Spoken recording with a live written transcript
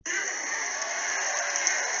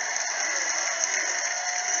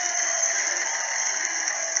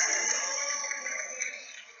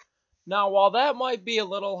Now, while that might be a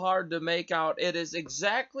little hard to make out, it is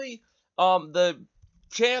exactly the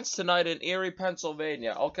chance tonight in Erie,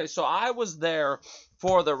 Pennsylvania. Okay, so I was there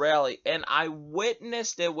for the rally and I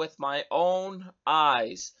witnessed it with my own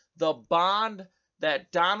eyes. The bond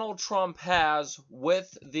that Donald Trump has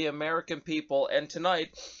with the American people, and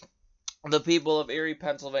tonight the people of Erie,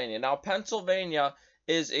 Pennsylvania. Now, Pennsylvania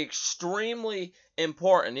is extremely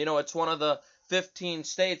important. You know, it's one of the 15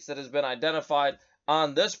 states that has been identified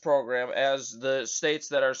on this program as the states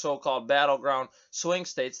that are so-called battleground swing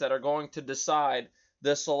states that are going to decide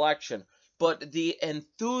this election. But the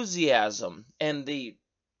enthusiasm and the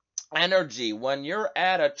energy when you're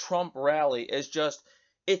at a Trump rally is just,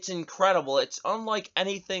 it's incredible. It's unlike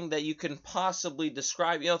anything that you can possibly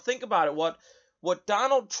describe. You know, think about it. What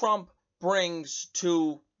Donald Trump brings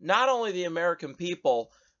to not only the American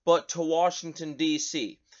people but to Washington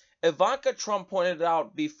D.C. Ivanka Trump pointed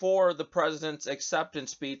out before the president's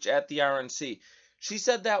acceptance speech at the RNC. She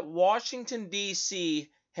said that Washington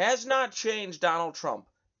D.C. has not changed Donald Trump.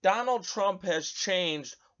 Donald Trump has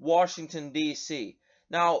changed Washington D.C.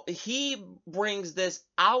 Now, he brings this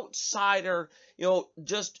outsider,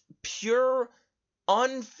 just pure,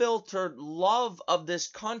 unfiltered love of this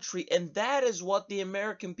country, and that is what the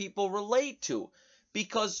American people relate to,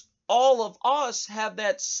 because all of us have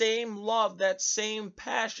that same love, that same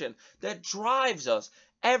passion that drives us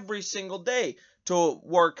every single day to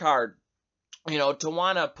work hard, to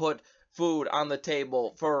want to put food on the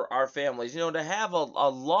table for our families, to have a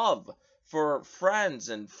love for friends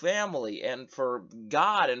and family and for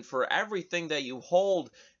God and for everything that you hold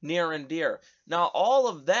near and dear. Now, all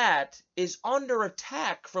of that is under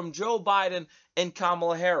attack from Joe Biden and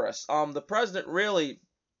Kamala Harris. The president really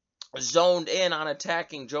zoned in on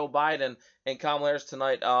attacking Joe Biden and Kamala Harris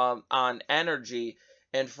tonight on energy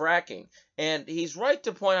and fracking. And he's right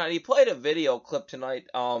to point out, he played a video clip tonight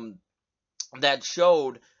that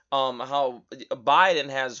showed how Biden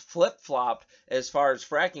has flip-flopped as far as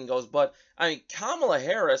fracking goes. But I mean, Kamala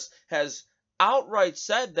Harris has outright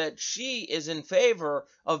said that she is in favor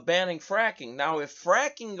of banning fracking. Now, if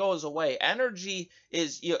fracking goes away, energy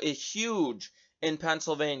is huge in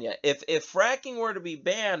Pennsylvania. If fracking were to be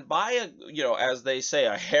banned by as they say,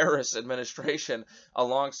 a Harris administration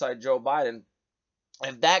alongside Joe Biden,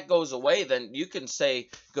 if that goes away, then you can say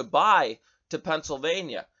goodbye to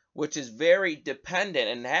Pennsylvania, which is very dependent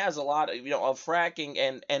and has a lot of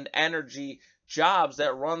fracking and energy jobs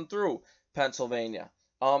that run through Pennsylvania.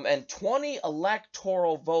 And 20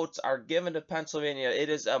 electoral votes are given to Pennsylvania. It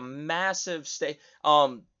is a massive state.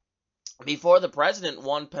 Before the president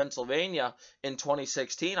won Pennsylvania in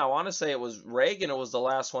 2016, I want to say it was Reagan who was the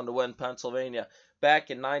last one to win Pennsylvania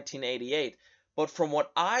back in 1988. But from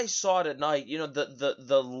what I saw tonight,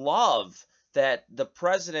 the love that the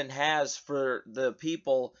president has for the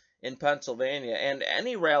people in Pennsylvania, and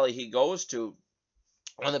any rally he goes to,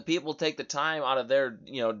 when the people take the time out of their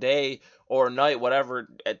day or night, whatever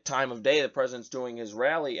time of day the president's doing his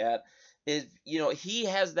rally at, is he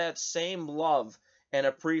has that same love and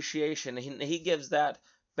appreciation. He gives that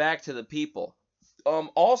back to the people.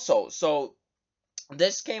 Also, so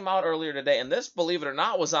this came out earlier today, and this, believe it or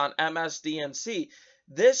not, was on MSDNC.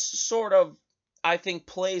 This sort of, I think,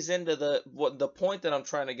 plays into the point that I'm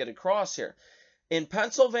trying to get across here. In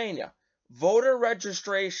Pennsylvania, voter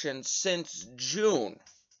registration since June.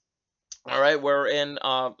 All right, we're in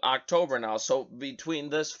October now. So between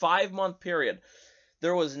this 5-month period,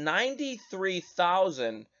 there was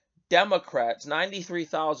 93,000 Democrats,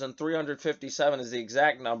 93,357 is the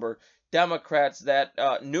exact number, Democrats that,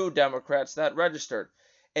 new Democrats that registered.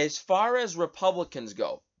 As far as Republicans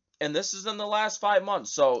go, and this is in the last 5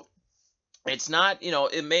 months, so it's not,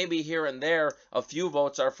 it may be here and there, a few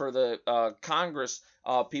votes are for the Congress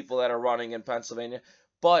people that are running in Pennsylvania,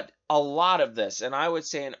 but a lot of this, and I would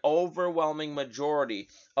say an overwhelming majority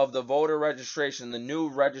of the voter registration, the new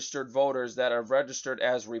registered voters that have registered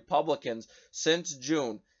as Republicans since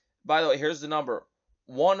June, by the way, here's the number: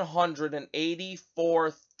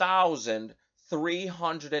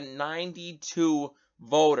 184,392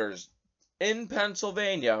 voters in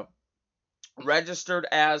Pennsylvania registered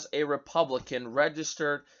as a Republican,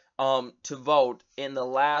 registered to vote in the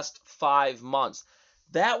last 5 months.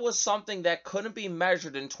 That was something that couldn't be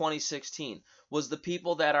measured in 2016, was the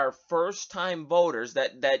people that are first-time voters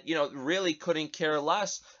that really couldn't care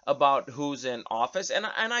less about who's in office. And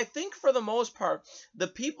I think for the most part, the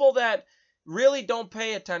people that really don't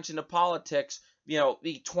pay attention to politics,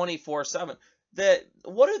 24/7, that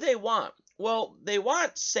what do they want? Well, they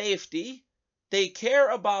want safety. They care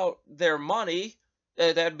about their money.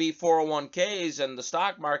 That'd be 401ks and the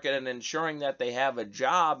stock market, and ensuring that they have a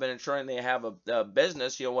job and ensuring they have a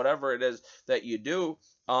business, whatever it is that you do.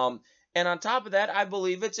 Um, and on top of that, I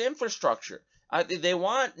believe it's infrastructure. They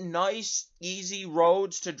want nice, easy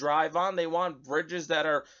roads to drive on. They want bridges that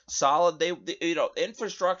are solid.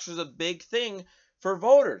 Infrastructure is a big thing for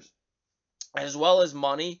voters, as well as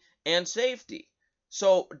money and safety.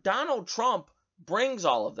 So Donald Trump brings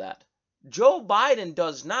all of that. Joe Biden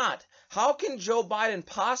does not. How can Joe Biden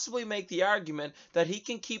possibly make the argument that he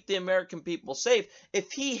can keep the American people safe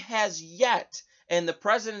if he has yet, and the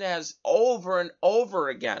president has over and over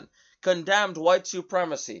again, condemned white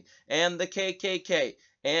supremacy and the KKK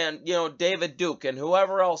and David Duke and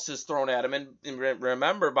whoever else is thrown at him? And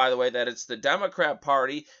remember, by the way, that it's the Democrat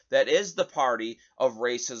Party that is the party of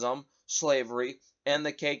racism, slavery, and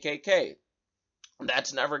the KKK.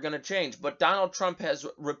 That's never going to change. But Donald Trump has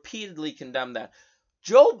repeatedly condemned that.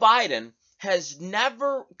 Joe Biden has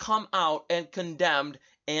never come out and condemned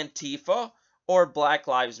Antifa or Black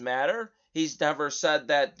Lives Matter. He's never said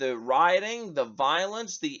that the rioting, the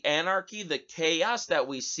violence, the anarchy, the chaos that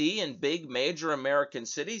we see in big major American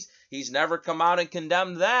cities, he's never come out and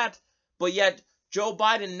condemned that. But yet, Joe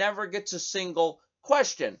Biden never gets a single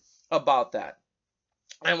question about that.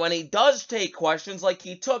 And when he does take questions, like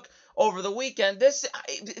he took over the weekend, this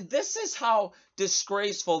is how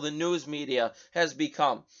disgraceful the news media has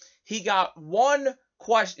become. He got one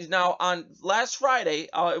question. Now, on last Friday,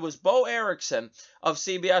 it was Bo Erickson of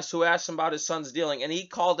CBS who asked him about his son's dealing, and he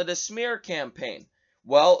called it a smear campaign.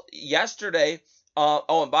 Well, yesterday,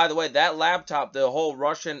 oh, and by the way, that laptop, the whole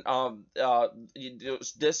Russian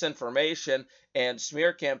disinformation and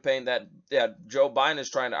smear campaign that Joe Biden is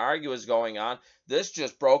trying to argue is going on, this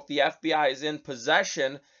just broke. The FBI is in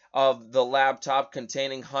possession of the laptop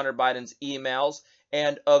containing Hunter Biden's emails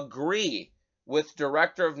and agree with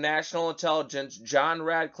Director of National Intelligence John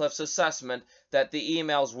Radcliffe's assessment that the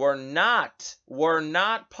emails were not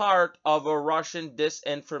part of a Russian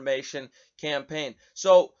disinformation campaign.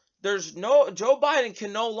 So Joe Biden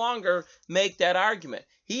can no longer make that argument.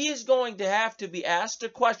 He is going to have to be asked a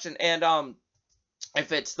question, and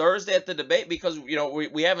if it's Thursday at the debate, because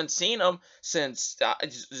we haven't seen him since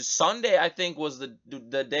Sunday, I think, was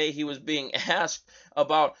the day he was being asked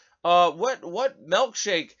about what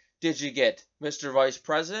milkshake did you get, Mr. Vice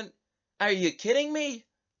President? Are you kidding me?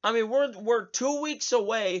 I mean, we're 2 weeks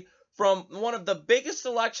away from one of the biggest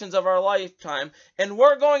elections of our lifetime, and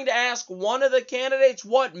we're going to ask one of the candidates,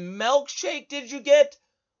 what milkshake did you get?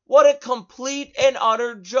 What a complete and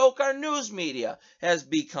utter joke our news media has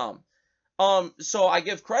become. So I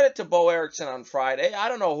give credit to Bo Erickson on Friday. I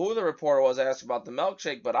don't know who the reporter was asked about the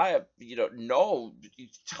milkshake, but I have, no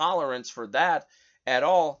tolerance for that at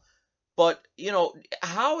all. But,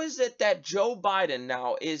 how is it that Joe Biden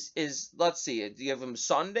now is let's see, you give him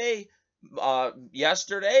Sunday,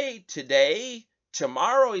 yesterday, today,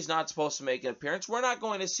 tomorrow he's not supposed to make an appearance. We're not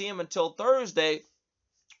going to see him until Thursday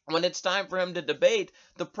when it's time for him to debate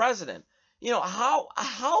the president.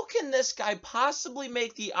 How can this guy possibly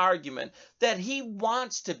make the argument that he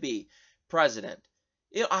wants to be president?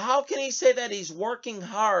 How can he say that he's working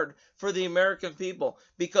hard for the American people?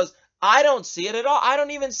 Because I don't see it at all. I don't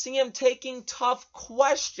even see him taking tough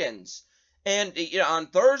questions. And on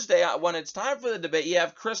Thursday, when it's time for the debate, you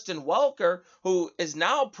have Kristen Welker, who is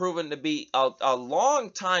now proven to be a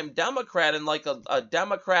long-time Democrat and like a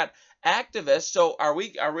Democrat activist. So are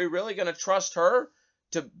we really going to trust her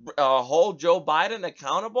to hold Joe Biden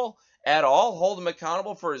accountable at all? Hold him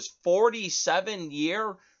accountable for his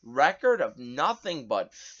 47-year record of nothing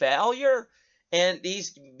but failure? And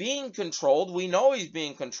he's being controlled. We know he's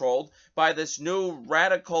being controlled by this new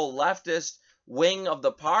radical leftist wing of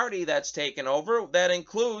the party that's taken over that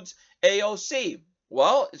includes AOC.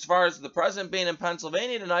 Well, as far as the president being in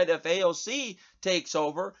Pennsylvania tonight, if AOC takes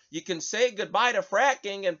over, you can say goodbye to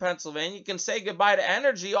fracking in Pennsylvania. You can say goodbye to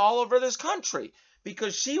energy all over this country,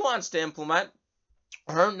 because she wants to implement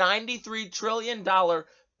her $93 trillion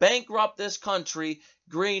bankrupt this country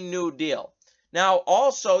Green New Deal. Now,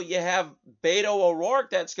 also, you have Beto O'Rourke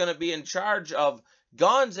that's going to be in charge of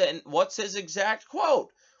guns, and what's his exact quote?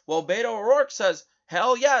 Well, Beto O'Rourke says,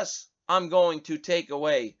 hell yes, I'm going to take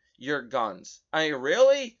away your guns. I mean,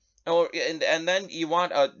 really? And then you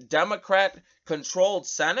want a Democrat-controlled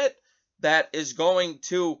Senate that is going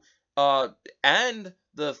to end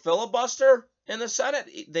the filibuster in the Senate?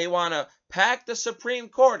 They want to pack the Supreme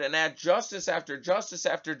Court and add justice after justice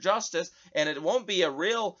after justice, and it won't be a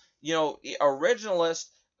real, originalist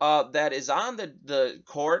that is on the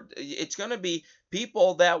court. It's going to be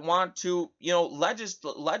people that want to,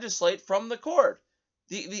 legislate from the court.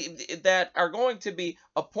 that are going to be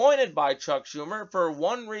appointed by Chuck Schumer for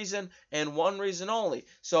one reason and one reason only.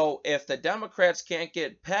 So if the Democrats can't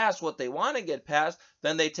get past what they want to get past,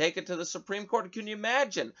 then they take it to the Supreme Court. Can you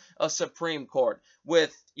imagine a Supreme Court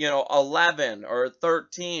with 11 or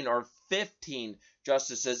 13 or 15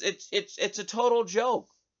 justices? It's a total joke.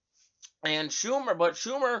 And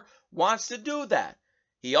Schumer wants to do that.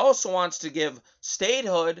 He also wants to give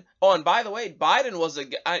statehood. Oh, and by the way, Biden was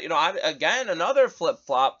again another flip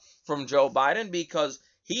flop from Joe Biden, because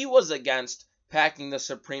he was against packing the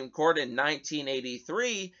Supreme Court in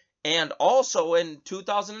 1983 and also in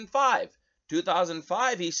 2005.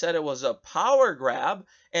 2005, he said it was a power grab,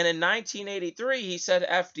 and in 1983, he said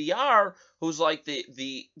FDR, who's like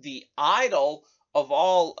the idol of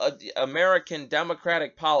all American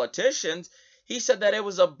Democratic politicians, he said that it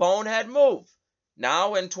was a bonehead move.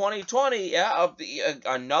 Now in 2020,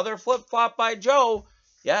 another flip flop by Joe.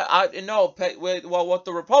 Yeah, well, what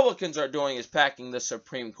the Republicans are doing is packing the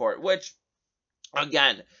Supreme Court, which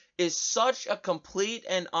again is such a complete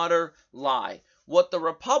and utter lie. What the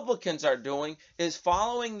Republicans are doing is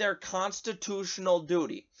following their constitutional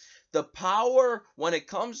duty. The power, when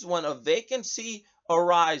a vacancy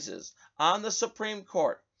arises on the Supreme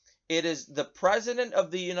Court, it is the President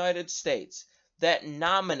of the United States that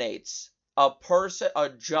nominates a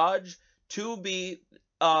judge, to be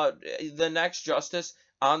the next justice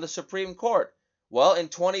on the Supreme Court. Well, in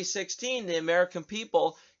 2016, the American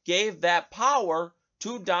people gave that power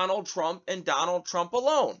to Donald Trump and Donald Trump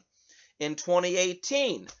alone. In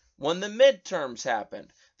 2018, when the midterms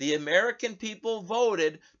happened, the American people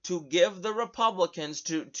voted to give the Republicans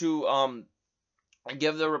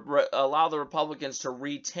allow the Republicans to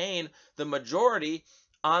retain the majority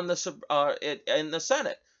on in the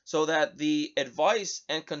Senate, so that the advice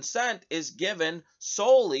and consent is given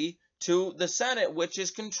solely to the Senate, which is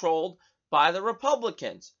controlled by the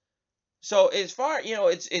Republicans. So as far,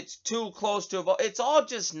 it's too close to a vote. It's all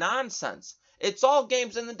just nonsense. It's all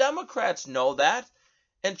games, and the Democrats know that,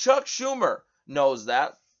 and Chuck Schumer knows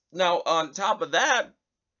that. Now, on top of that,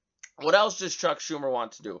 what else does Chuck Schumer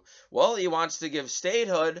want to do? Well, he wants to give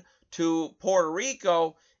statehood to Puerto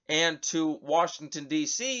Rico and to Washington,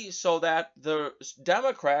 D.C., so that the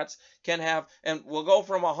Democrats can have, and we'll go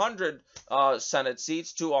from 100 Senate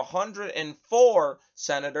seats to 104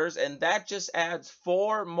 senators, and that just adds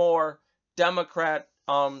 4 more Democrat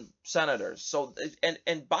senators. So,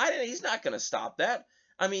 and Biden, he's not going to stop that.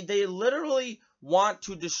 I mean, they literally want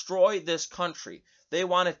to destroy this country. They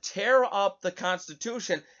want to tear up the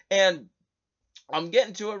Constitution, and I'm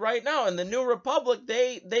getting to it right now. In the New Republic,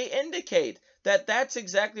 they indicate that that's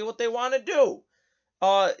exactly what they want to do.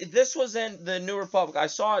 This was in the New Republic. I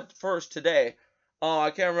saw it first today.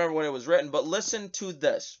 I can't remember when it was written, but listen to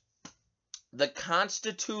this. The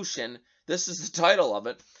Constitution, this is the title of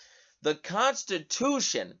it. The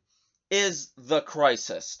Constitution is the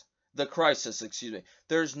crisis. The crisis, excuse me.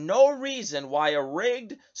 There's no reason why a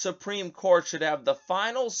rigged Supreme Court should have the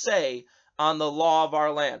final say on the law of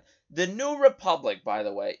our land. The New Republic, by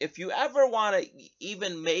the way, if you ever want to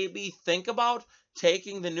even maybe think about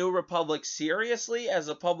taking the New Republic seriously as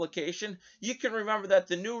a publication, you can remember that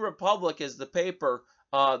the New Republic is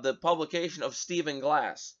the publication of Stephen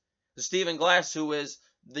Glass. The Stephen Glass, who is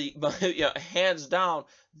the hands down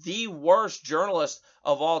the worst journalist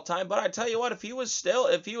of all time. But I tell you what, if he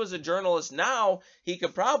was a journalist now, he'd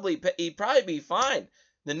probably be fine.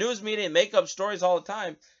 The news media make up stories all the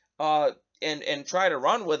time, and try to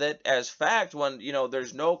run with it as fact when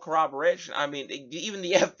there's no corroboration. I mean, even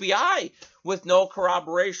the FBI, with no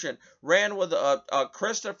corroboration, ran with a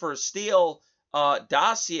Christopher Steele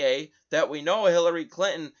dossier that we know Hillary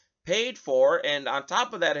Clinton paid for, and on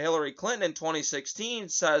top of that, Hillary Clinton in 2016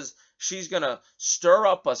 says she's going to stir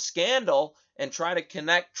up a scandal and try to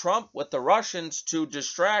connect Trump with the Russians to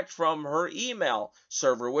distract from her email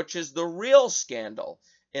server, which is the real scandal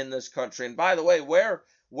in this country. And by the way,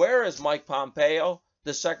 where is Mike Pompeo,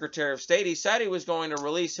 the Secretary of State? He said he was going to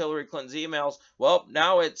release Hillary Clinton's emails. Well,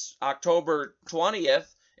 now it's October 20th,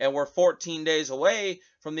 and we're 14 days away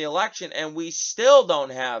from the election, and we still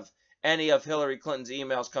don't have any of Hillary Clinton's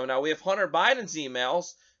emails coming out. We have Hunter Biden's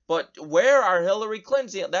emails, but where are Hillary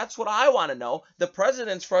Clinton's emails? That's what I want to know. The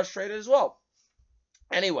president's frustrated as well.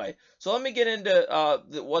 Anyway, so let me get into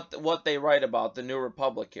what they write about the New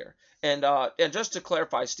Republic here. And just to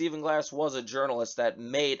clarify, Stephen Glass was a journalist that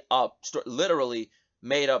literally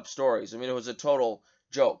made up stories. I mean, it was a total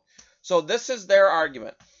joke. So this is their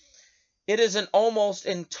argument. It is an almost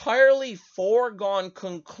entirely foregone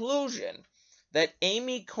conclusion that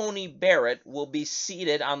Amy Coney Barrett will be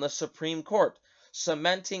seated on the Supreme Court.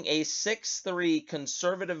 cementing a 6-3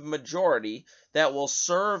 conservative majority that will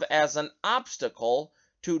serve as an obstacle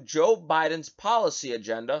to Joe Biden's policy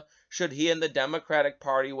agenda should he and the Democratic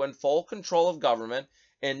Party win full control of government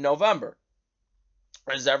in November.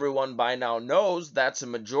 As everyone by now knows, that's a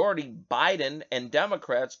majority Biden and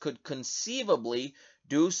Democrats could conceivably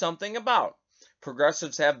do something about.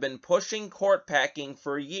 Progressives have been pushing court packing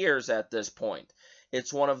for years at this point.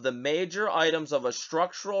 It's one of the major items of a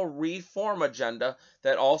structural reform agenda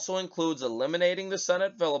that also includes eliminating the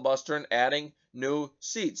Senate filibuster and adding new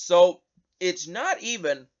seats. So it's not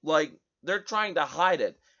even like they're trying to hide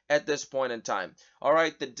it at this point in time. All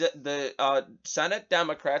right, the Senate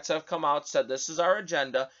Democrats have come out, said this is our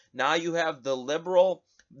agenda. Now you have the liberal,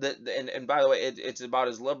 and by the way, it's about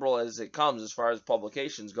as liberal as it comes as far as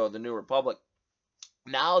publications go, the New Republic.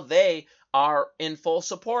 Now they are in full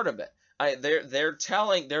support of it.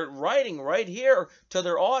 They're writing right here to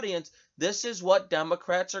their audience, this is what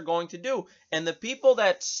Democrats are going to do. And the people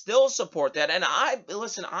that still support that, and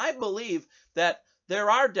I believe that there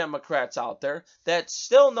are Democrats out there that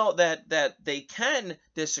still know that they can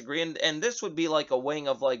disagree, and this would be like a wing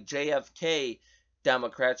of like JFK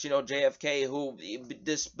Democrats, JFK, who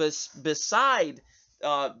beside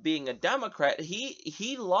being a Democrat,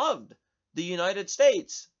 he loved the United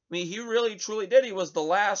States. I mean, he really truly did. He was the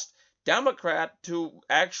last Democrat to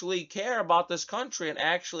actually care about this country and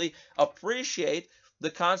actually appreciate the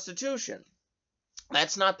Constitution.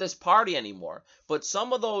 That's not this party anymore. But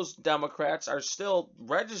some of those Democrats are still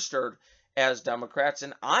registered as Democrats,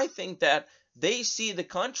 and I think that they see the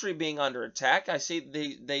country being under attack. I see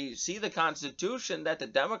they see the Constitution, that the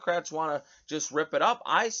Democrats want to just rip it up.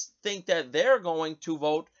 I think that they're going to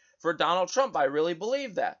vote for Donald Trump. I really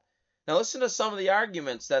believe that. Now listen to some of the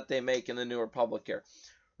arguments that they make in the New Republic here.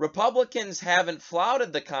 Republicans haven't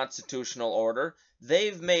flouted the constitutional order.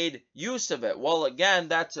 They've made use of it. Well, again,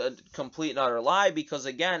 that's a complete and utter lie, because,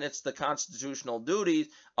 again, it's the constitutional duty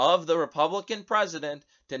of the Republican president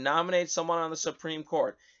to nominate someone on the Supreme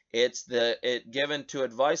Court. It's given to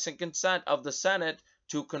advice and consent of the Senate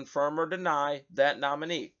to confirm or deny that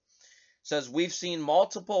nominee. It says, we've seen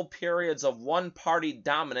multiple periods of one-party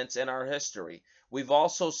dominance in our history. We've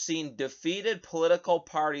also seen defeated political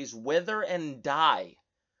parties wither and die.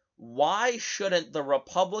 Why shouldn't the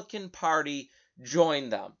Republican Party join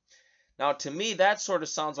them? Now, to me, that sort of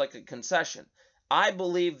sounds like a concession. I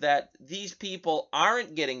believe that these people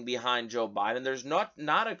aren't getting behind Joe Biden. There's not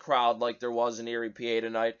a crowd like there was in Erie, PA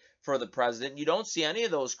tonight for the president. You don't see any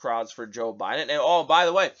of those crowds for Joe Biden. And, oh, by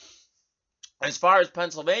the way, as far as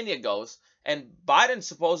Pennsylvania goes, and Biden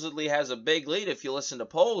supposedly has a big lead if you listen to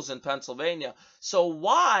polls in Pennsylvania. So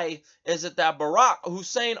why is it that Barack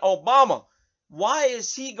Hussein Obama, why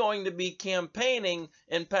is he going to be campaigning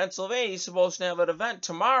in Pennsylvania? He's supposed to have an event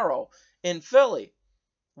tomorrow in Philly.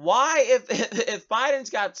 Why, if Biden's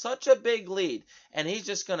got such a big lead and he's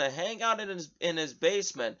just going to hang out in his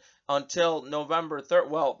basement until November 3rd,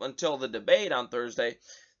 well, until the debate on Thursday,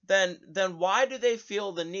 then why do they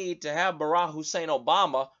feel the need to have Barack Hussein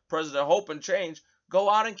Obama, President Hope and Change, go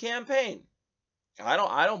out and campaign? I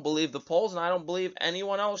don't believe the polls, and I don't believe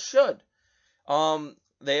anyone else should.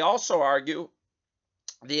 They also argue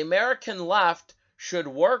the American left should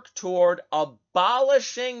work toward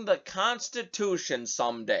abolishing the Constitution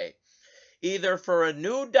someday, either for a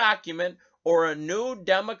new document or a new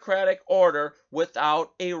democratic order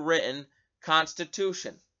without a written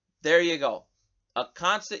constitution. There you go.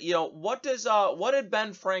 What did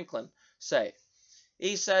Ben Franklin say?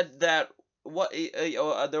 He said that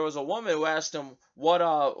there was a woman who asked him,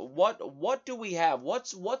 what do we have?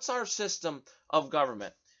 What's our system of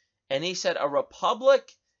government? And he said, a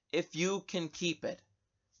republic if you can keep it.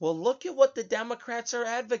 Well, look at what the Democrats are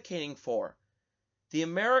advocating for. The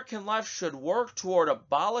American left should work toward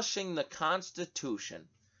abolishing the Constitution.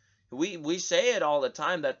 We say it all the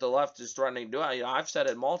time that the left is threatening to do it. I've said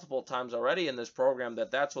it multiple times already in this program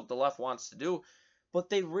that that's what the left wants to do. But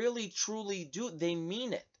they really, truly do. They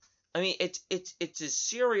mean it. I mean, it's as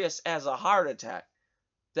serious as a heart attack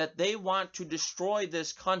that they want to destroy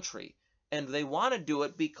this country. And they want to do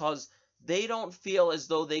it because they don't feel as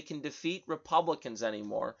though they can defeat Republicans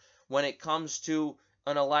anymore when it comes to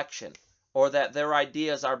an election, or that their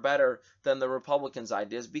ideas are better than the Republicans'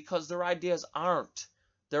 ideas, because their ideas aren't.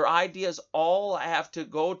 Their ideas all have to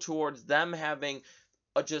go towards them having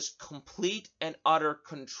a just complete and utter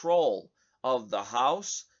control of the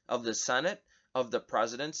House, of the Senate, of the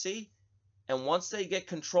presidency. And once they get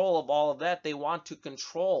control of all of that, they want to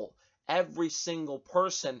control every single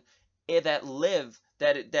person that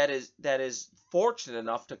is fortunate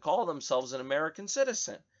enough to call themselves an American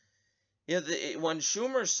citizen. When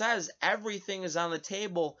Schumer says everything is on the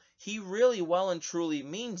table, he really well and truly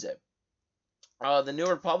means it. The New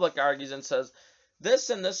Republic argues and says, this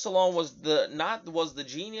and this alone was the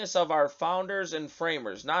genius of our founders and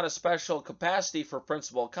framers, not a special capacity for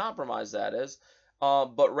principle compromise, that is,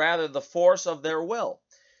 but rather the force of their will.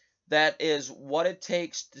 That is what it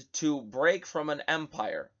takes to break from an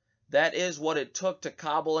empire. That is what it took to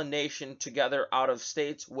cobble a nation together out of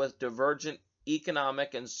states with divergent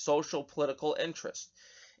economic and social political interests.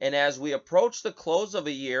 And as we approach the close of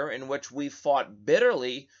a year in which we fought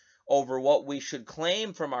bitterly over what we should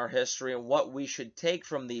claim from our history and what we should take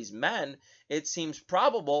from these men, it seems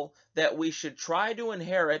probable that we should try to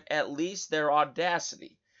inherit at least their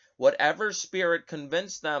audacity. Whatever spirit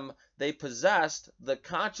convinced them they possessed the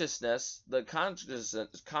consciousness, and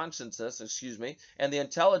the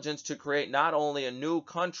intelligence to create not only a new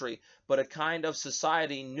country, but a kind of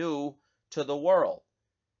society new to the world.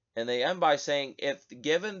 And they end by saying, if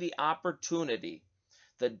given the opportunity,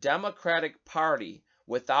 the Democratic Party,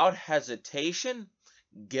 without hesitation,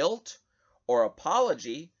 guilt, or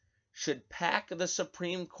apology, should pack the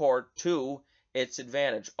Supreme Court to its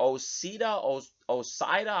advantage. Osida,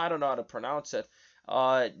 I don't know how to pronounce it.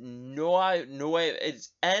 It's Nwanevu.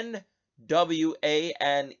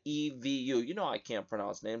 You know I can't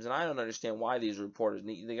pronounce names, and I don't understand why these reporters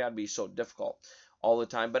they got to be so difficult all the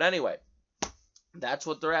time. But anyway, that's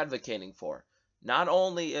what they're advocating for. Not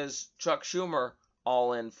only is Chuck Schumer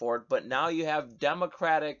all in for it, but now you have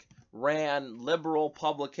Democratic-ran liberal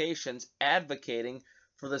publications advocating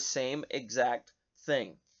for the same exact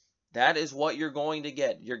thing. That is what you're going to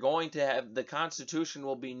get. You're going to have, the Constitution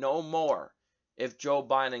will be no more if Joe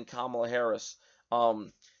Biden and Kamala Harris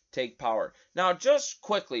take power. Now, just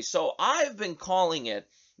quickly, so I've been calling it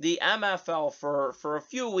the MFL for a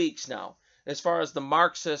few weeks now, as far as the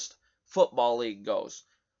Marxist Football League goes.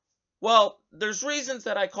 Well, there's reasons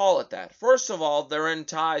that I call it that. First of all, they're in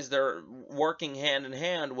ties, they're working hand in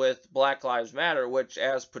hand with Black Lives Matter, which,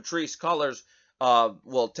 as Patrisse Cullors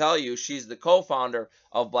will tell you, she's the co-founder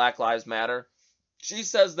of Black Lives Matter. She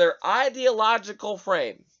says their ideological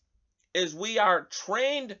frame is we are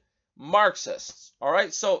trained Marxists. All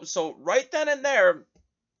right, so right then and there,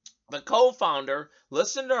 the co-founder,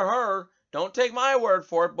 listen to her, don't take my word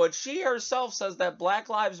for it, but she herself says that Black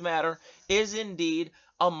Lives Matter is indeed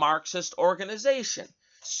a Marxist organization.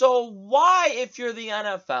 So why, if you're the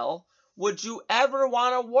NFL, would you ever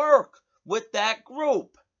want to work with that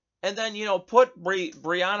group? And then, put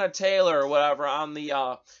Breonna Taylor or whatever on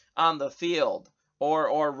the field,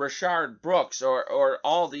 or Rashard Brooks, or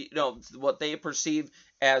all the, what they perceive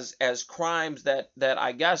as crimes that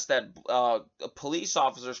I guess that police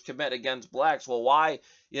officers commit against blacks. Well, why?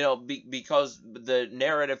 Because the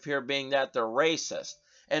narrative here being that they're racist.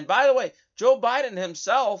 And by the way, Joe Biden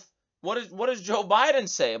himself, what does Joe Biden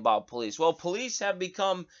say about police? Well, police have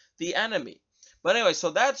become the enemy. But anyway, so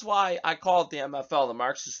that's why I call it the MFL, the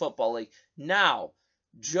Marxist Football League. Now,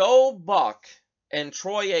 Joe Buck and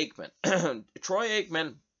Troy Aikman. Troy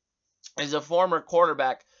Aikman is a former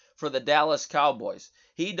quarterback for the Dallas Cowboys.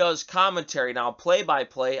 He does commentary now,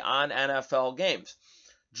 play-by-play on NFL games.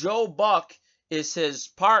 Joe Buck is his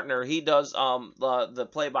partner. He does the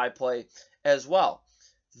play-by-play as well.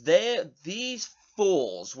 These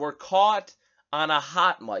fools were caught on a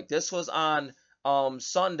hot mic. This was on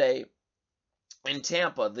Sunday in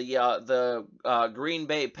Tampa. The Green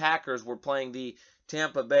Bay Packers were playing the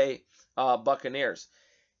Tampa Bay Buccaneers,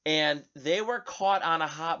 and they were caught on a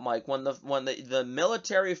hot mic when the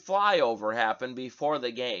military flyover happened before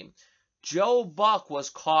the game. Joe Buck was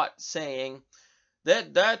caught saying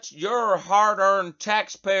that's your hard-earned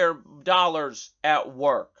taxpayer dollars at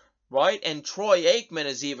work, right? And Troy Aikman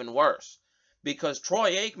is even worse, because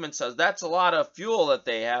Troy Aikman says that's a lot of fuel that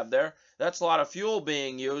they have there. That's a lot of fuel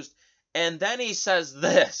being used. And then he says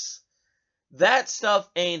this: that stuff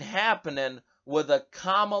ain't happening with a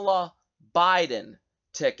Kamala Biden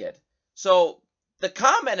ticket. So the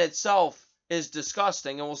comment itself is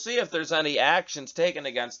disgusting, and we'll see if there's any actions taken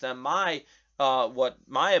against them. What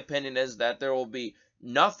my opinion is that there will be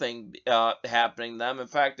nothing happening to them. In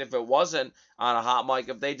fact, if it wasn't on a hot mic,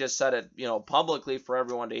 if they just said it, publicly for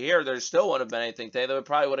everyone to hear, there still wouldn't have been anything today. They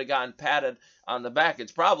probably would have gotten patted on the back.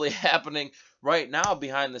 It's probably happening right now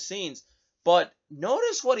behind the scenes. But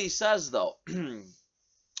notice what he says, though.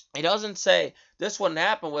 He doesn't say this wouldn't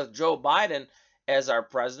happen with Joe Biden as our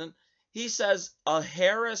president. He says a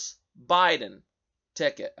Harris-Biden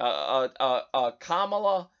ticket, a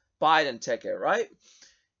Kamala Biden ticket, right?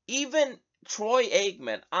 Even Troy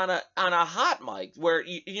Aikman on a hot mic, where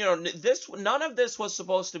none of this was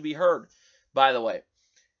supposed to be heard, by the way,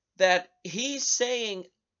 that he's saying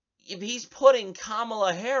he's putting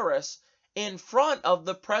Kamala Harris in front of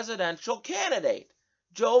the presidential candidate,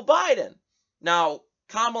 Joe Biden. Now,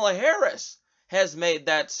 Kamala Harris has made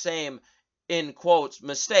that same, in quotes,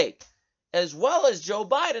 mistake, as well as Joe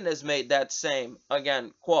Biden has made that same,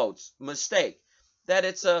 again, quotes, mistake, that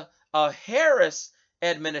it's a Harris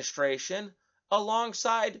administration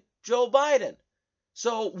alongside Joe Biden.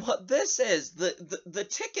 So what this is, the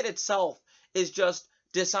ticket itself is just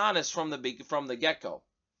dishonest from the get-go,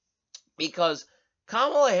 because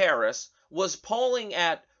Kamala Harris was polling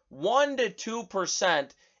at 1 to 2%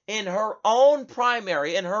 in her own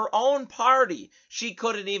primary, in her own party. She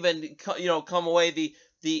couldn't even, come away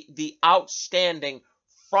the outstanding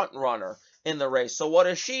front runner in the race. So what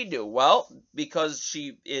does she do? Well, because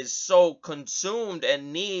she is so consumed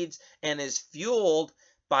and needs and is fueled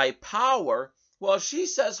by power, well, she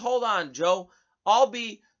says, "Hold on, Joe, I'll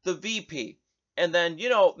be the VP." And then,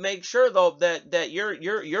 make sure though that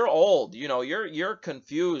you're old, you're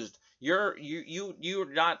confused,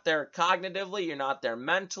 you're not there cognitively, you're not there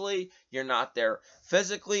mentally, you're not there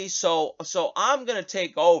physically. So I'm gonna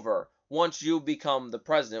take over once you become the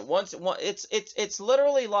president. It's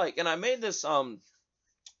literally like, and I made this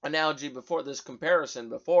analogy before, this comparison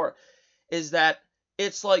before, is that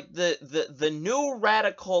it's like the new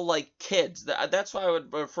radical, like, kids. That's why I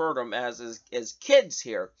would refer to them as kids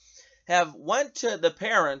here, have went to the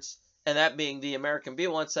parents, and that being the American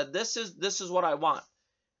people, and said, this is what I want.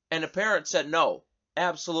 And the parents said, no,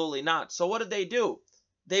 absolutely not. So what did they do?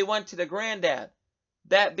 They went to the granddad,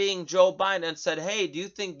 that being Joe Biden, and said, hey, do you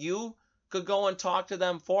think you could go and talk to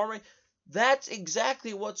them for me? That's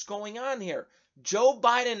exactly what's going on here. Joe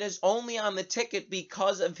Biden is only on the ticket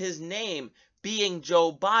because of his name being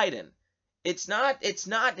Joe Biden. It's not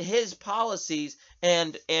his policies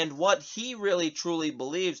and what he really truly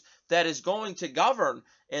believes that is going to govern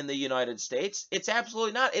in the United States. It's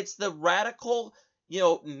absolutely not. It's the radical,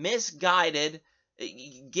 misguided,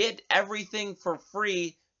 get everything for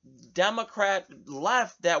free Democrat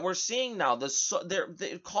left that we're seeing now.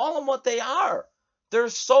 They call them what they are. They're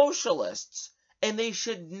socialists, and they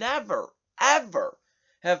should never, ever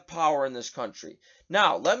have power in this country.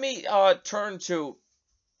 Now, let me turn to,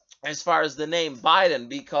 as far as the name Biden,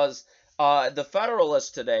 because the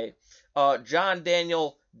Federalist today, John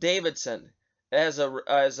Daniel Davidson, has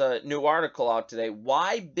a new article out today.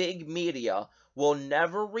 Why big media will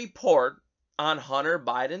never report on Hunter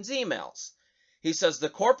Biden's emails. He says the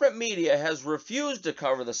corporate media has refused to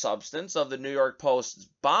cover the substance of the New York Post's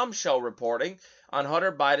bombshell reporting on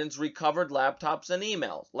Hunter Biden's recovered laptop and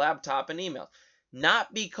emails,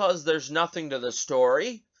 not because there's nothing to the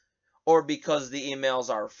story or because the emails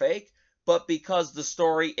are fake, but because the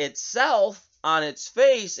story itself on its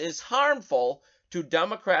face is harmful to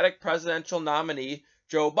Democratic presidential nominee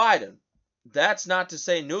Joe Biden. That's not to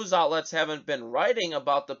say news outlets haven't been writing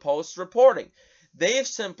about the Post's reporting. They've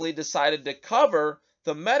simply decided to cover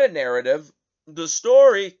the meta-narrative, the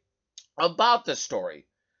story about the story,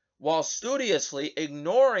 while studiously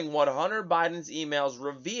ignoring what Hunter Biden's emails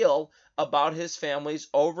reveal about his family's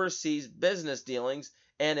overseas business dealings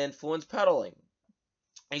and influence peddling.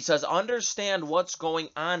 He says, understand what's going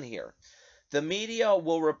on here. The media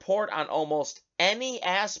will report on almost any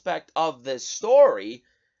aspect of this story,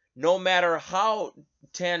 no matter how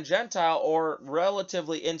tangential or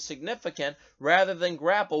relatively insignificant, rather than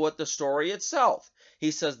grapple with the story itself.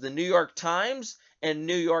 He says the New York Times and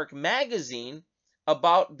New York Magazine,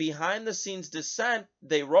 about behind the scenes dissent,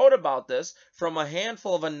 they wrote about this from a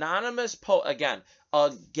handful of anonymous again,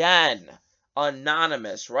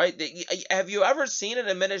 anonymous, right? Have you ever seen an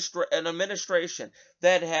administration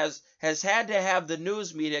that has had to have the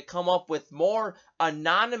news media come up with more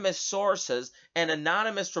anonymous sources and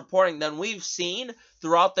anonymous reporting than we've seen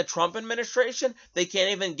throughout the Trump administration? They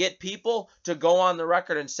can't even get people to go on the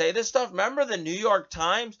record and say this stuff. Remember the New York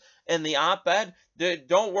Times and the op-ed?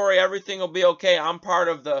 Don't worry, everything will be okay. I'm part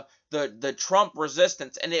of the Trump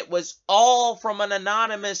resistance. And it was all from an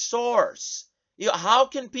anonymous source. How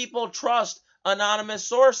can people trust anonymous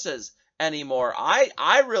sources anymore?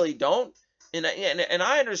 I really don't. And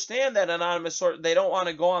I understand that anonymous source, they don't want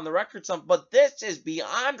to go on the record, but this is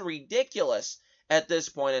beyond ridiculous at this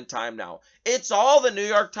point in time now. It's all the New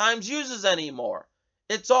York Times uses anymore.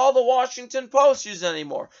 It's all the Washington Post uses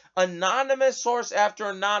anymore. Anonymous source after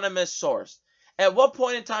anonymous source. At what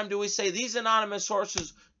point in time do we say these anonymous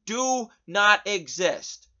sources do not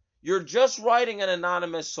exist? You're just writing an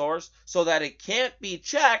anonymous source so that it can't be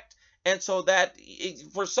checked, and so that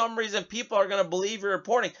for some reason people are going to believe you're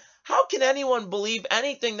reporting. How can anyone believe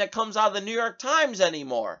anything that comes out of the New York Times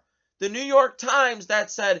anymore? The New York Times that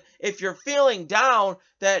said if you're feeling down,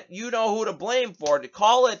 that you know who to blame for, to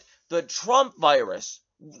call it the Trump virus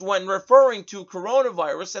when referring to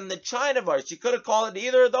coronavirus and the China virus. You could have called it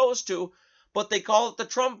either of those two, but they call it the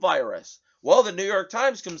Trump virus. Well, the New York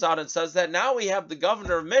Times comes out and says that now we have the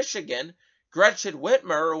governor of Michigan, Gretchen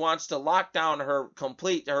Whitmer, who wants to lock down her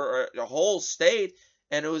whole state,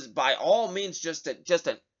 and it was by all means just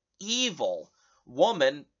an evil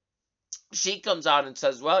woman. She comes out and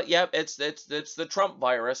says, "Well, yep, it's the Trump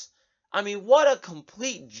virus." I mean, what a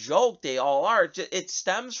complete joke they all are. It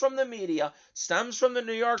stems from the media, stems from the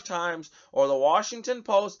New York Times or the Washington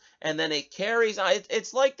Post, and then it carries on.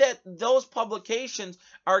 It's like that those publications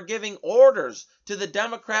are giving orders to the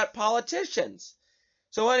Democrat politicians.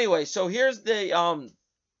 So anyway, so here's the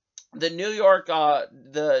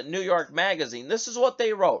New York Magazine. This is what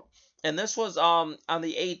they wrote, and this was on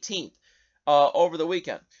the 18th, over the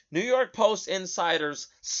weekend. New York Post insiders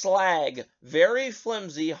slag very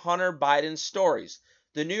flimsy Hunter Biden stories.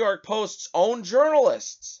 The New York Post's own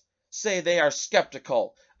journalists say they are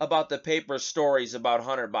skeptical about the paper's stories about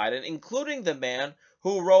Hunter Biden, including the man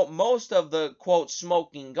who wrote most of the quote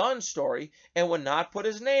smoking gun story and would not put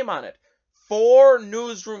his name on it. 4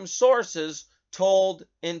 newsroom sources told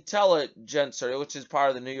Intelligencer, which is part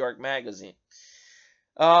of the New York Magazine.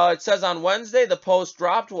 It says on Wednesday the Post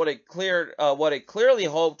dropped what it clearly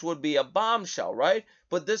hoped would be a bombshell, right?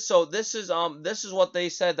 But this is what they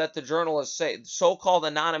said that the journalists say, so-called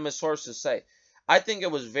anonymous sources say. I think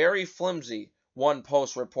it was very flimsy, one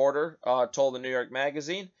Post reporter told the New York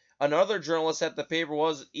Magazine. Another journalist at the paper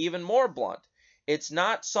was even more blunt. It's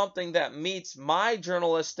not something that meets my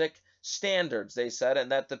journalistic standards, they said,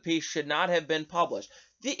 and that the piece should not have been published.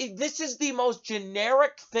 This is the most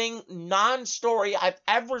generic thing, non-story I've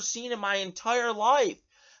ever seen in my entire life.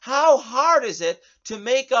 How hard is it to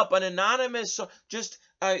make up an anonymous? Just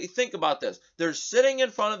think about this. They're sitting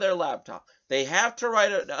in front of their laptop. They have to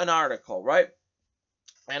write an article, right?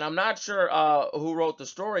 And I'm not sure who wrote the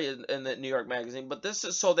story in the New York Magazine, but this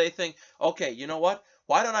is so they think, okay, you know what?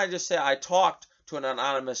 Why don't I just say I talked to an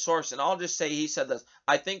anonymous source, and I'll just say he said this.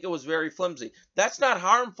 I think it was very flimsy. That's not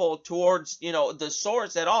harmful towards, the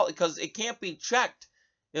source at all, because it can't be checked.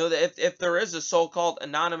 If there is a so-called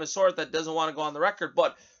anonymous source that doesn't want to go on the record,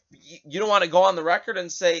 but you don't want to go on the record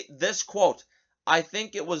and say this quote, I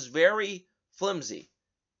think it was very flimsy.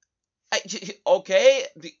 Okay,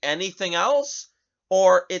 anything else?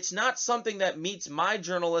 Or it's not something that meets my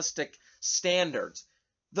journalistic standards.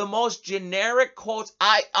 The most generic quotes,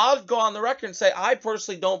 I'll go on the record and say I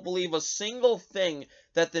personally don't believe a single thing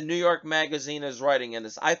that the New York Magazine is writing in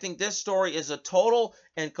this. I think this story is a total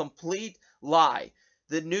and complete lie.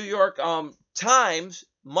 The New York Times,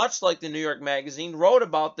 much like the New York Magazine, wrote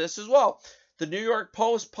about this as well. The New York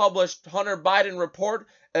Post published Hunter Biden report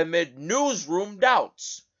amid newsroom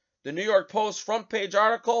doubts. The New York Post front page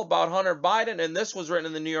article about Hunter Biden, and this was written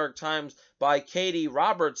in the New York Times by Katie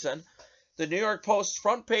Robertson. The New York Post's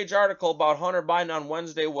front page article about Hunter Biden on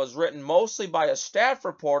Wednesday was written mostly by a staff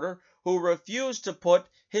reporter who refused to put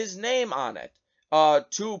his name on it,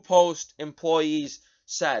 2 Post employees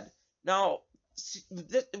said. Now,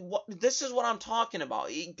 this is what I'm talking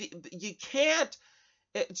about. You can't,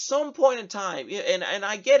 at some point in time, and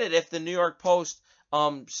I get it if the New York Post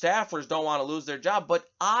staffers don't want to lose their job, but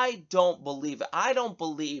I don't believe it. I don't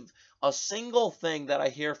believe a single thing that I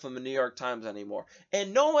hear from the New York Times anymore,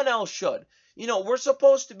 and no one else should. We're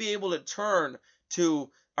supposed to be able to turn to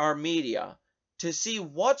our media to see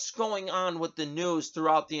what's going on with the news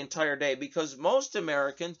throughout the entire day, because most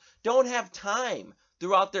Americans don't have time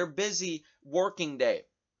throughout their busy working day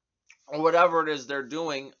or whatever it is they're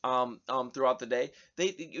doing throughout the day.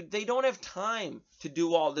 They don't have time to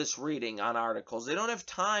do all this reading on articles. They don't have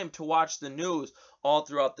time to watch the news all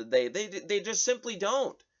throughout the day. They just simply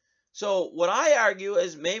don't. So what I argue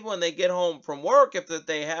is maybe when they get home from work, if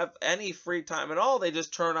they have any free time at all, they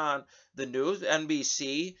just turn on the news,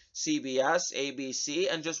 NBC, CBS, ABC,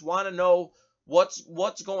 and just want to know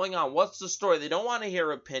what's going on. What's the story? They don't want to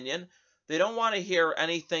hear opinion. They don't want to hear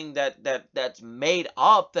anything that's made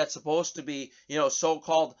up, that's supposed to be,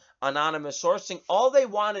 so-called anonymous sourcing. All they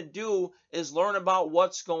want to do is learn about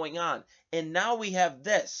what's going on. And now we have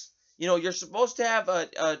this. You're supposed to have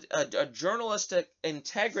a journalistic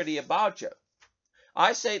integrity about you.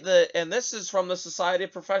 I say and this is from the Society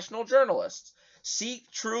of Professional Journalists. Seek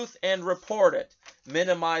truth and report it.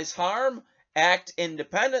 Minimize harm, act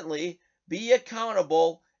independently, be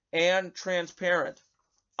accountable, and transparent.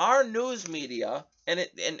 Our news media, and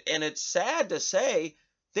it's sad to say,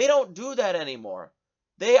 they don't do that anymore.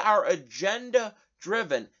 They are agenda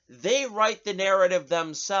driven. They write the narrative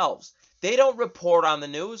themselves. They don't report on the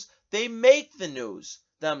news. They make the news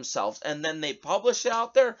themselves, and then they publish it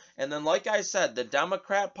out there. And then, like I said, the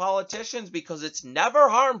Democrat politicians, because it's never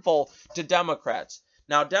harmful to Democrats.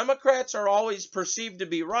 Now, Democrats are always perceived to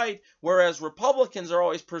be right, whereas Republicans are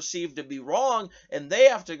always perceived to be wrong, and they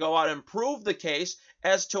have to go out and prove the case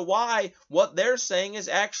as to why what they're saying is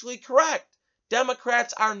actually correct.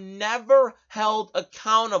 Democrats are never held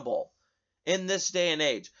accountable in this day and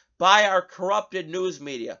age by our corrupted news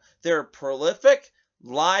media. They're prolific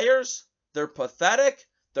liars, they're pathetic,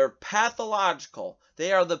 they're pathological.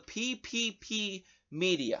 They are the PPP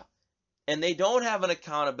media, and they don't have an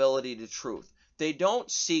accountability to truth. They don't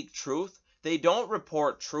seek truth. They don't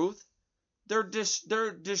report truth. They're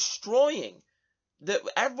destroying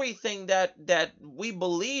everything that we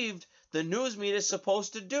believed the news media is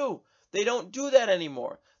supposed to do. They don't do that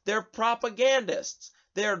anymore. They're propagandists.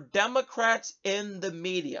 They're Democrats in the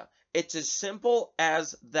media. It's as simple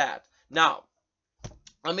as that. Now,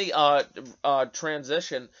 let me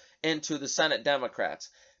transition into the Senate Democrats,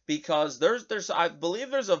 because I believe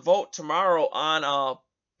there's a vote tomorrow on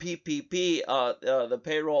PPP, the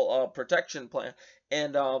payroll protection plan,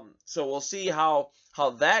 and so we'll see how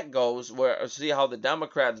that goes. See how the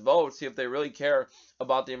Democrats vote, see if they really care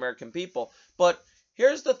about the American people. But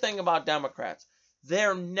here's the thing about Democrats: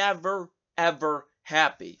 they're never ever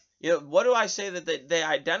happy. What do I say? That they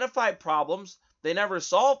identify problems. They never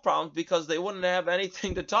solve problems because they wouldn't have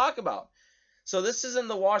anything to talk about. So this is in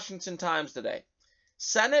the Washington Times today.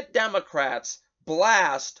 Senate Democrats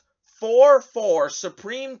blast 4-4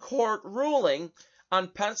 Supreme Court ruling on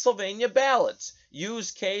Pennsylvania ballots. Use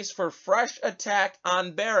case for fresh attack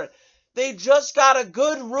on Barrett. They just got a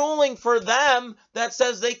good ruling for them that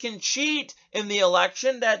says they can cheat in the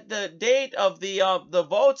election, that the date of the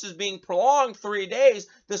votes is being prolonged 3 days.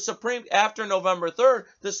 After November 3rd,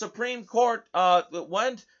 the Supreme Court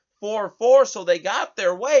went 4-4, so they got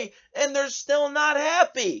their way, and they're still not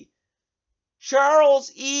happy.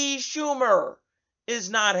 Charles E. Schumer is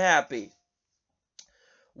not happy.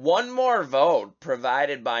 One more vote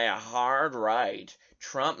provided by a hard right,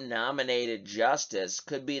 Trump-nominated justice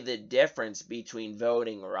could be the difference between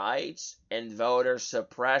voting rights and voter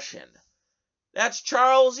suppression. That's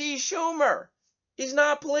Charles E. Schumer. He's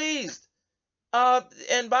not pleased.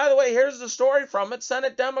 And by the way, here's the story from it.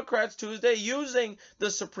 Senate Democrats Tuesday using the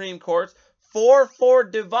Supreme Court's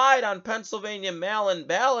 4-4 divide on Pennsylvania mail-in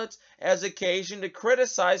ballots as occasion to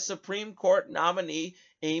criticize Supreme Court nominee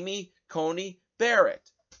Amy Coney Barrett.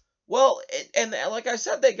 Well, and like I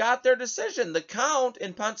said, they got their decision. The count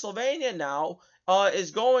in Pennsylvania now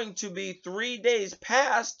is going to be 3 days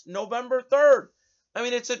past November 3rd. I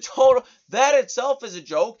mean, it's a total, that itself is a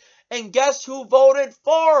joke. And guess who voted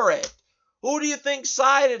for it? Who do you think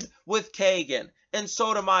sided with Kagan and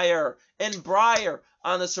Sotomayor and Breyer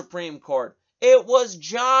on the Supreme Court? It was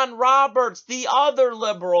John Roberts, the other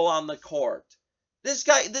liberal on the court. This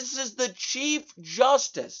guy, this is the Chief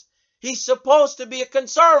Justice. He's supposed to be a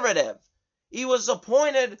conservative. He was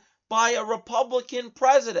appointed by a Republican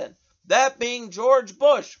president, that being George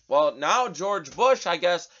Bush. Well, now George Bush, I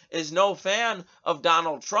guess, is no fan of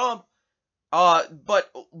Donald Trump.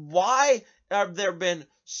 But why have there been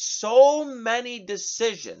so many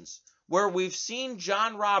decisions where we've seen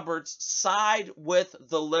John Roberts side with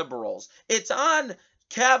the liberals? It's on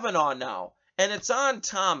Kavanaugh now, and it's on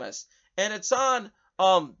Thomas, and it's on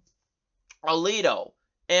Alito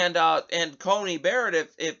and Coney Barrett.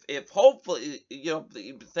 If hopefully,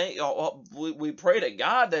 we pray to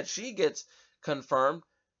God that she gets confirmed,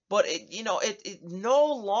 but it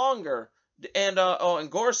no longer. And and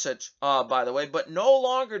Gorsuch, by the way, but no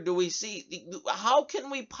longer do we see. How can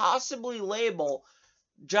we possibly label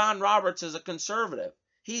John Roberts as a conservative?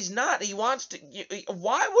 He's not. He wants to.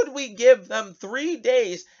 Why would we give them 3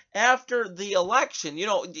 days after the election?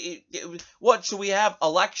 What should we have,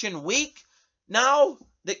 election week now?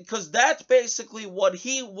 Because that's basically what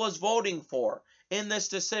he was voting for in this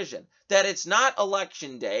decision. That it's not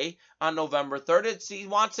election day on November 3rd. He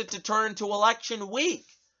wants it to turn into election week.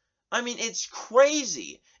 I mean, it's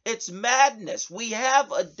crazy. It's madness. We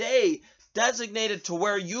have a day designated to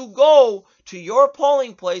where you go to your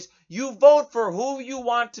polling place, you vote for who you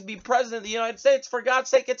want to be president of the United States. For God's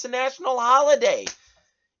sake, it's a national holiday.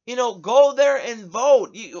 Go there and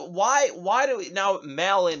vote. Why do we now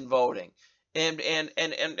mail-in voting? And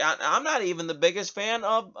I'm not even the biggest fan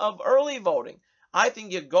of early voting. I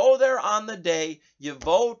think you go there on the day, you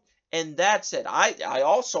vote, and that's it. I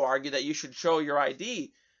also argue that you should show your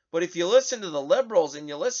ID. But if you listen to the liberals and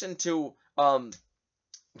you listen to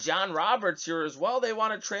John Roberts here as well, they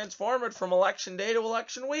want to transform it from election day to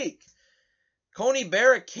election week. Coney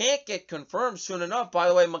Barrett can't get confirmed soon enough. By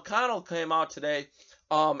the way, McConnell came out today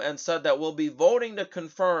and said that we'll be voting to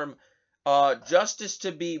confirm Justice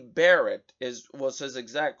to be Barrett was his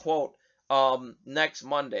exact quote next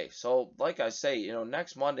Monday. So, like I say,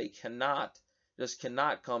 next Monday cannot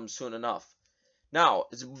come soon enough. Now,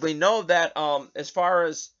 we know that as far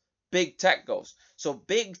as big tech goes, so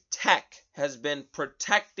big tech has been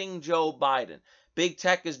protecting Joe Biden. Big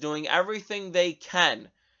tech is doing everything they can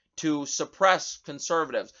to suppress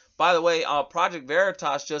conservatives. By the way, Project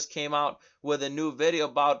Veritas just came out with a new video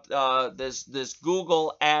about this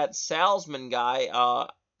Google ad salesman guy,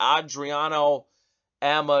 Adriano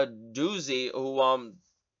Amaduzzi, who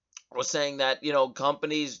was saying that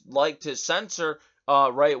companies like to censor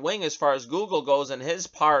right wing as far as Google goes, and his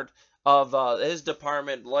part of his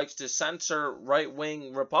department likes to censor right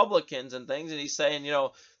wing Republicans and things. And he's saying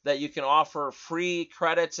that you can offer free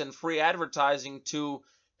credits and free advertising to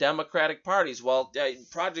Democratic parties. Well,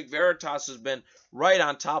 Project Veritas has been right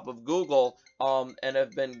on top of Google and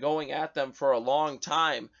have been going at them for a long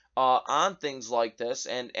time on things like this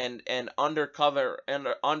and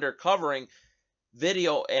undercovering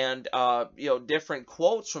video and different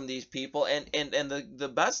quotes from these people, and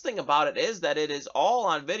the best thing about it is that it is all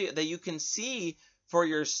on video, that you can see for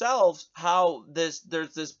yourselves how there's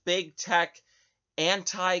this big tech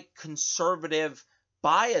anti-conservative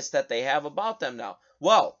bias that they have about them now.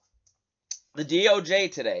 Well, the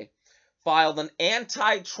DOJ today filed an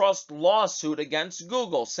antitrust lawsuit against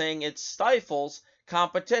Google, saying it stifles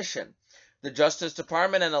competition. The Justice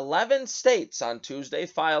Department and 11 states on Tuesday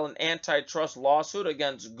filed an antitrust lawsuit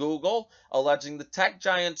against Google, alleging the tech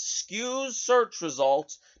giant skews search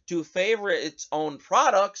results to favor its own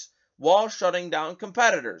products while shutting down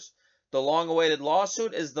competitors. The long-awaited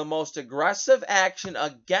lawsuit is the most aggressive action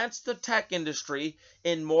against the tech industry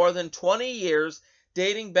in more than 20 years,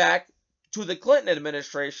 dating back to the Clinton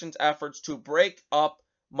administration's efforts to break up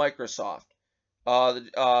Microsoft.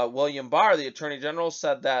 William Barr, the Attorney General,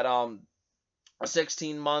 said that a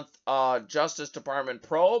 16-month Justice Department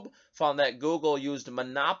probe found that Google used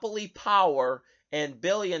monopoly power and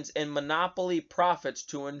billions in monopoly profits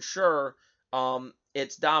to ensure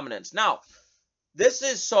its dominance. Now, this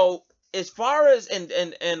is so, as far as,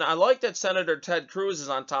 and I like that Senator Ted Cruz is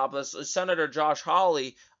on top of this, Senator Josh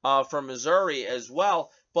Hawley from Missouri as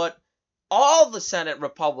well, but all the Senate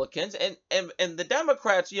Republicans and the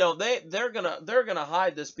Democrats, they're gonna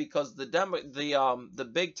hide this because the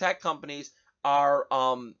big tech companies are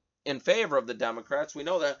in favor of the Democrats. We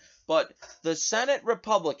know that. But the Senate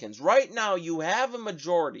Republicans, right now, you have a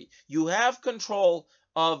majority. You have control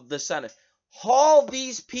of the Senate. Haul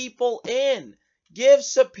these people in. Give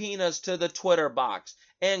subpoenas to the Twitter box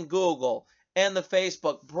and Google and the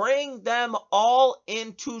Facebook. Bring them all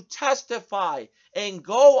in to testify and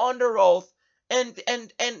go under oath and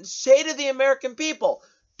say to the American people,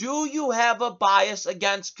 do you have a bias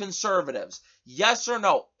against conservatives? Yes or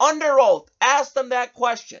no? Under oath, ask them that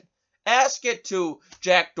question. Ask it to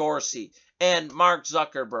Jack Dorsey and Mark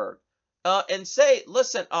Zuckerberg. And say,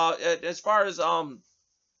 listen, as far as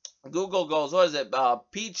Google goes, what is it,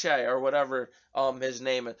 Pichai or whatever his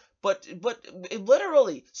name is, but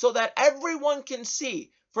literally, so that everyone can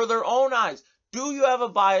see for their own eyes, do you have a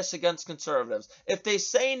bias against conservatives? If they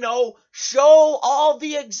say no, show all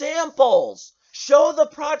the examples. Show the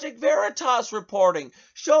Project Veritas reporting.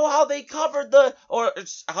 Show how they covered or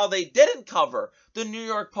how they didn't cover the New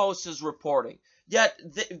York Post's reporting. Yet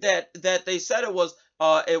that they said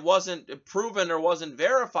it wasn't proven or wasn't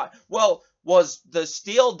verified. Well, was the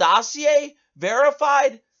Steele dossier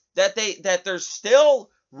verified? That there's still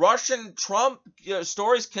Russian Trump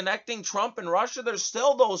stories connecting Trump and Russia? There's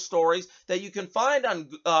still those stories that you can find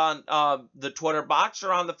on the Twitter box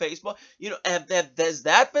or on the Facebook. Has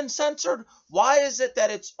that been censored? Why is it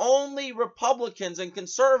that it's only Republicans and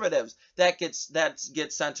conservatives that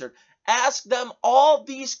gets censored? Ask them all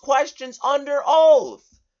these questions under oath.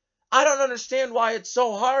 I don't understand why it's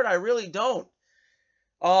so hard. I really don't.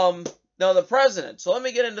 Now the president. So let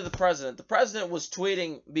me get into the president. The president was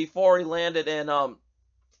tweeting before he landed in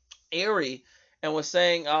Erie and was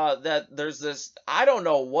saying that there's this. I don't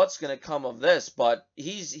know what's going to come of this, but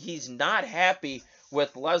he's not happy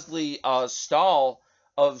with Leslie Stahl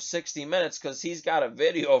of 60 Minutes because he's got a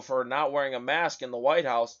video for not wearing a mask in the White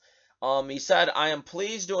House. He said, "I am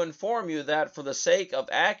pleased to inform you that for the sake of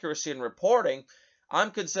accuracy in reporting,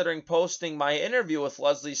 I'm considering posting my interview with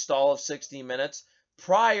Leslie Stahl of 60 Minutes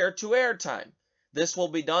prior to airtime. This will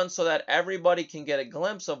be done so that everybody can get a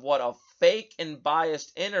glimpse of what a fake and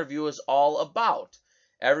biased interview is all about.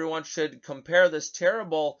 Everyone should compare this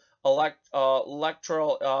terrible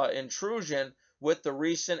electoral intrusion with the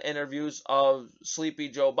recent interviews of Sleepy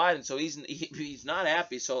Joe Biden. So he's not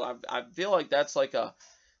happy. So I feel like that's like a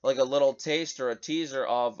little taste or a teaser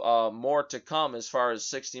of more to come as far as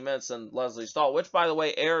 60 Minutes and Leslie Stahl, which by the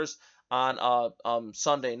way airs on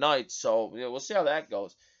Sunday night. So we'll see how that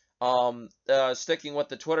goes. Sticking with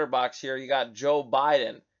the Twitter box here, you got Joe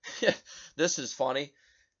Biden. This is funny.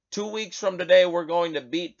 2 weeks from today, we're going to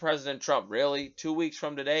beat President Trump. Really? 2 weeks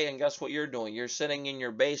from today? And guess what you're doing? You're sitting in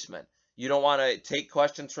your basement. You don't want to take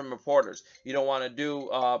questions from reporters. You don't want to do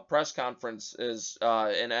press conferences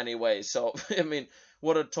in any way. So, I mean,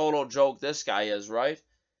 what a total joke this guy is, right?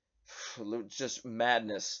 Just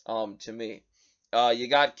madness to me. You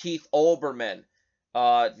got Keith Olbermann.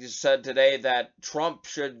 You said today that Trump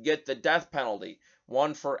should get the death penalty,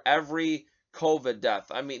 one for every COVID death.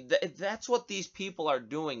 I mean, that's what these people are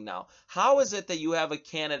doing now. How is it that you have a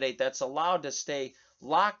candidate that's allowed to stay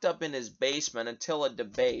locked up in his basement until a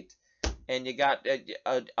debate, and you got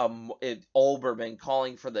Olbermann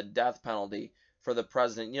calling for the death penalty for the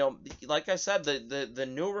president? You know, like I said, the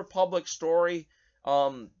New Republic story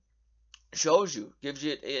um, shows you, gives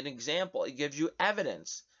you an example, it gives you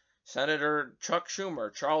evidence. Senator Chuck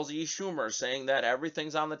Schumer, Charles E. Schumer, saying that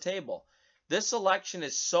everything's on the table. This election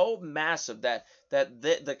is so massive that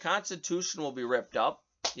the Constitution will be ripped up.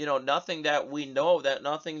 You know, nothing that we know, that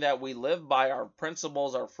nothing that we live by, our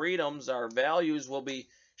principles, our freedoms, our values will be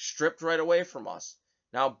stripped right away from us.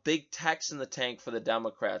 Now, big tech's in the tank for the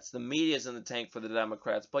Democrats. The media's in the tank for the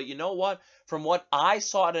Democrats. But you know what? From what I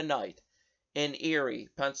saw tonight in Erie,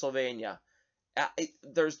 Pennsylvania,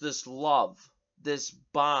 there's this love, this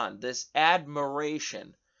bond, this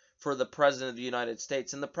admiration for the President of the United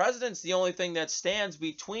States. And the President's the only thing that stands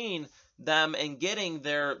between them and getting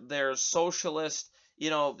their socialist,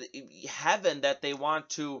 you know, heaven that they want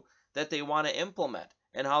to implement,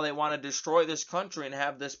 and how they want to destroy this country and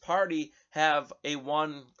have this party have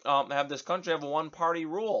this country have a one party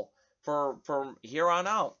rule for here on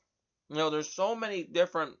out. You know, there's so many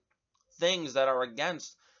different things that are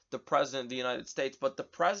against the President of the United States, but the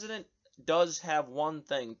President does have one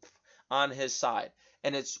thing on his side,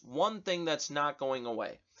 and it's one thing that's not going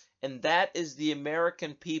away, and that is the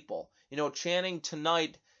American people. You know, chanting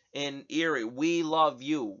tonight in Erie, "We love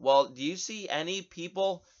you." Well, do you see any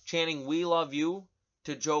people chanting "We love you"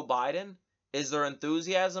 to Joe Biden? Is there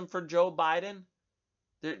enthusiasm for Joe Biden?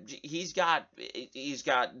 He's got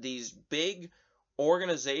these big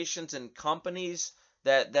organizations and companies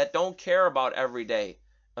that don't care about everyday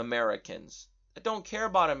Americans. That don't care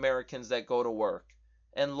about Americans that go to work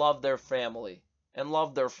and love their family and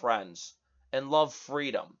love their friends and love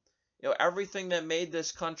freedom. You know, everything that made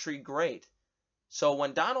this country great. So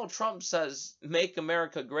when Donald Trump says "Make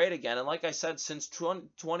America Great Again," and like I said, since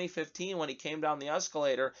 2015 when he came down the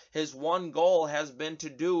escalator, his one goal has been to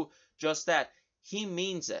do just that. He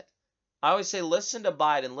means it. I always say, listen to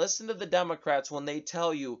Biden, listen to the Democrats when they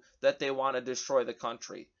tell you that they want to destroy the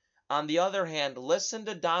country. On the other hand, listen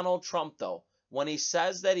to Donald Trump, though, when he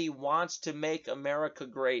says that he wants to make America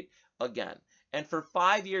great again. And for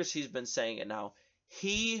 5 years he's been saying it now.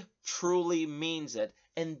 He truly means it.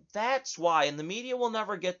 And that's why, and the media will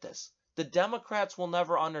never get this, the Democrats will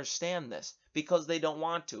never understand this because they don't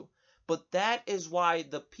want to. But that is why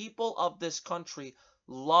the people of this country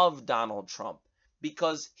love Donald Trump,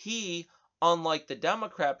 because he, unlike the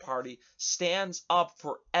Democrat Party, stands up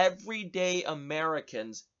for everyday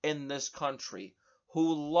Americans in this country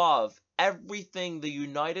who love everything the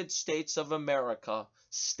United States of America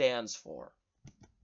stands for.